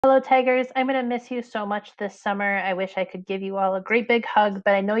Hello, Tigers. I'm going to miss you so much this summer. I wish I could give you all a great big hug,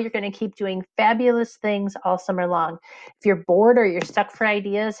 but I know you're going to keep doing fabulous things all summer long. If you're bored or you're stuck for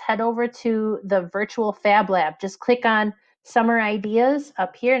ideas, head over to the virtual Fab Lab. Just click on Summer Ideas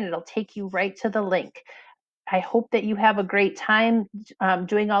up here and it'll take you right to the link. I hope that you have a great time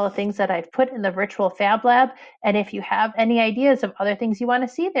doing all the things that I've put in the virtual Fab Lab. And if you have any ideas of other things you want to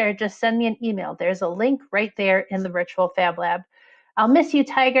see there, just send me an email. There's a link right there in the virtual Fab Lab. I'll miss you,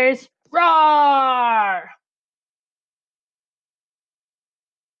 Tigers. Roar!